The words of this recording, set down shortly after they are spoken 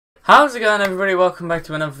How's it going, everybody? Welcome back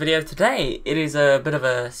to another video. Today it is a bit of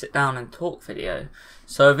a sit down and talk video.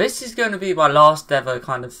 So this is going to be my last ever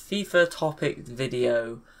kind of FIFA topic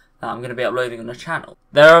video that I'm going to be uploading on the channel.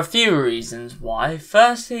 There are a few reasons why.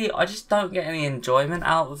 Firstly, I just don't get any enjoyment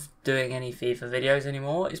out of doing any FIFA videos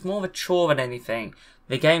anymore. It's more of a chore than anything.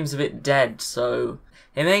 The game's a bit dead, so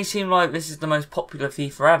it may seem like this is the most popular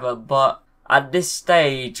FIFA ever, but at this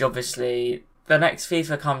stage, obviously, the next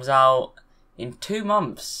FIFA comes out in 2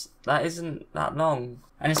 months. That isn't that long.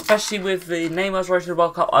 And especially with the Neymar's Road to the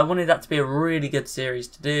World Cup, I wanted that to be a really good series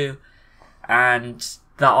to do. And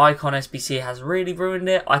the Icon SBC has really ruined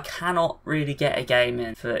it. I cannot really get a game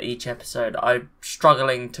in for each episode. I'm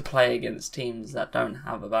struggling to play against teams that don't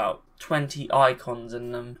have about 20 icons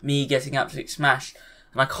in them. Me getting absolutely smashed.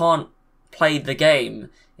 And I can't play the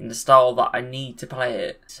game in the style that I need to play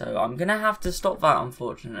it. So I'm going to have to stop that,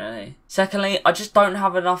 unfortunately. Secondly, I just don't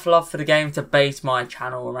have enough love for the game to base my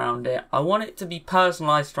channel around it. I want it to be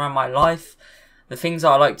personalised around my life, the things that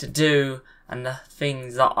I like to do, and the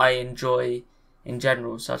things that I enjoy in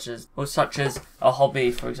general, such as a hobby,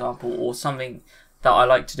 for example, or something that I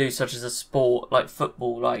like to do, such as a sport, like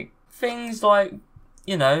football, like things like,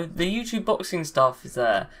 you know, the YouTube boxing stuff is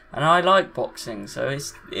there, and I like boxing, so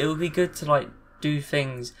it would be good to like do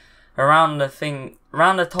things around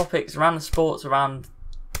the topics, around the sports, around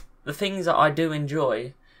the things that I do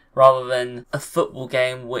enjoy, rather than a football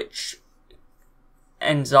game which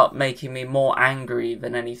ends up making me more angry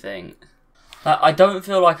than anything. I don't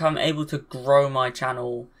feel like I'm able to grow my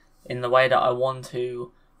channel in the way that I want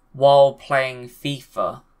to while playing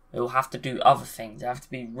FIFA. It will have to do other things. It have to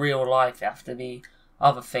be real life. It have to be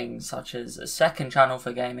other things, such as a second channel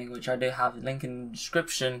for gaming, which I do have a link in the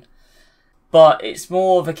description. But it's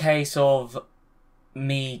more of a case of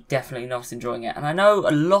me definitely not enjoying it. And I know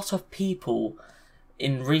a lot of people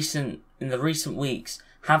in the recent weeks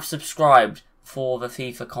have subscribed for the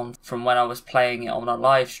FIFA content from when I was playing it on a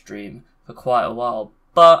live stream for quite a while.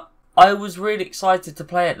 But I was really excited to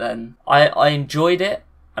play it then. I enjoyed it,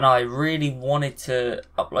 and I really wanted to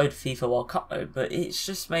upload FIFA World Cup mode, but it's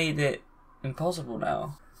just made it impossible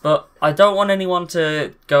now. But I don't want anyone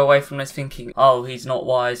to go away from this thinking, oh, he's not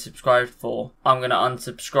what I subscribed for, I'm going to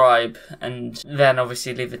unsubscribe and then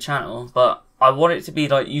obviously leave the channel. But I want it to be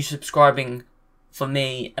like you subscribing for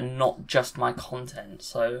me and not just my content.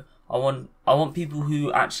 So I want people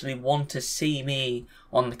who actually want to see me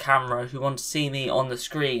on the camera, who want to see me on the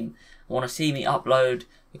screen, want to see me upload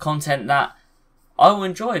the content that I will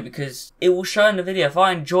enjoy, because it will show in the video. If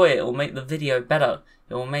I enjoy it, it will make the video better.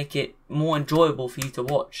 It will make it more enjoyable for you to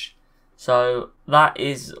watch. So that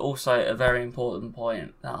is also a very important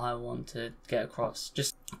point that I want to get across.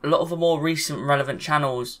 Just a lot of the more recent relevant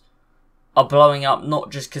channels are blowing up,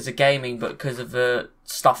 not just because of gaming, but because of the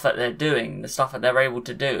stuff that they're doing, the stuff that they're able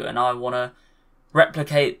to do. And I want to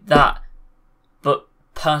replicate that, but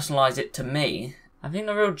personalise it to me. I think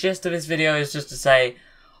the real gist of this video is just to say,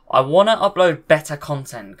 I want to upload better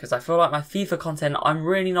content, because I feel like my FIFA content, I'm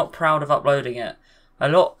really not proud of uploading it.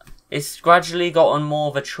 It's gradually gotten more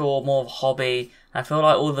of a chore, more of a hobby. I feel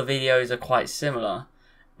like all the videos are quite similar,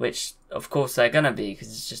 which of course they're going to be, because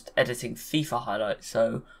it's just editing FIFA highlights.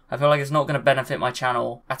 So I feel like it's not going to benefit my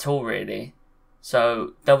channel at all, really.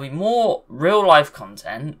 So there'll be more real life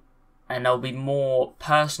content, and there'll be more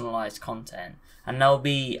personalised content, and there'll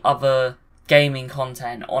be other gaming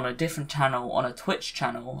content on a different channel, on a Twitch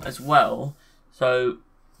channel as well. So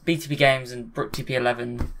B2B Games and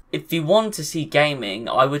BrookTP11. If you want to see gaming,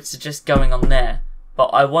 I would suggest going on there. But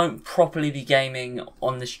I won't properly be gaming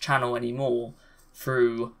on this channel anymore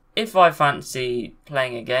through, if I fancy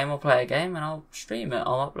playing a game, I'll play a game and I'll stream it,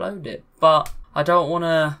 I'll upload it. But I don't want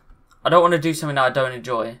to do something that I don't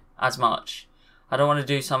enjoy as much. I don't want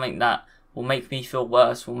to do something that will make me feel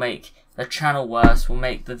worse, will make the channel worse, will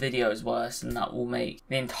make the videos worse, and that will make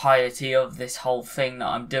the entirety of this whole thing that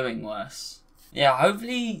I'm doing worse. Yeah,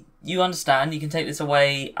 hopefully you understand. You can take this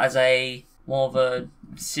away as a more of a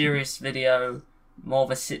serious video, more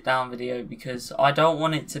of a sit down video, because I don't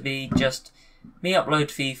want it to be just me upload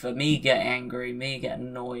FIFA, me get angry, me get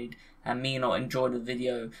annoyed, and me not enjoy the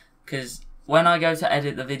video. Because when I go to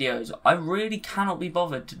edit the videos, I really cannot be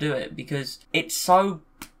bothered to do it, because it's so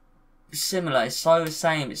similar, it's so the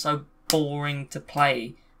same, it's so boring to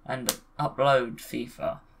play and upload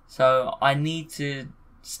FIFA. So I need to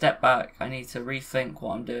step back, I need to rethink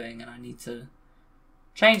what I'm doing, and I need to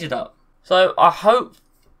change it up. So I hope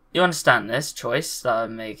you understand this choice that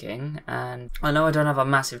I'm making, and I know I don't have a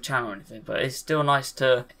massive channel or anything, but it's still nice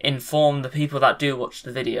to inform the people that do watch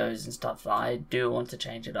the videos and stuff that I do want to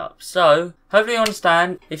change it up. So hopefully you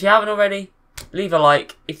understand. If you haven't already, leave a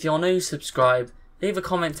like. If you're new, subscribe. leave a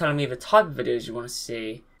comment telling me the type of videos you want to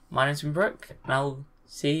see. My name's been Brooke, and I'll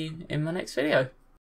see you in my next video.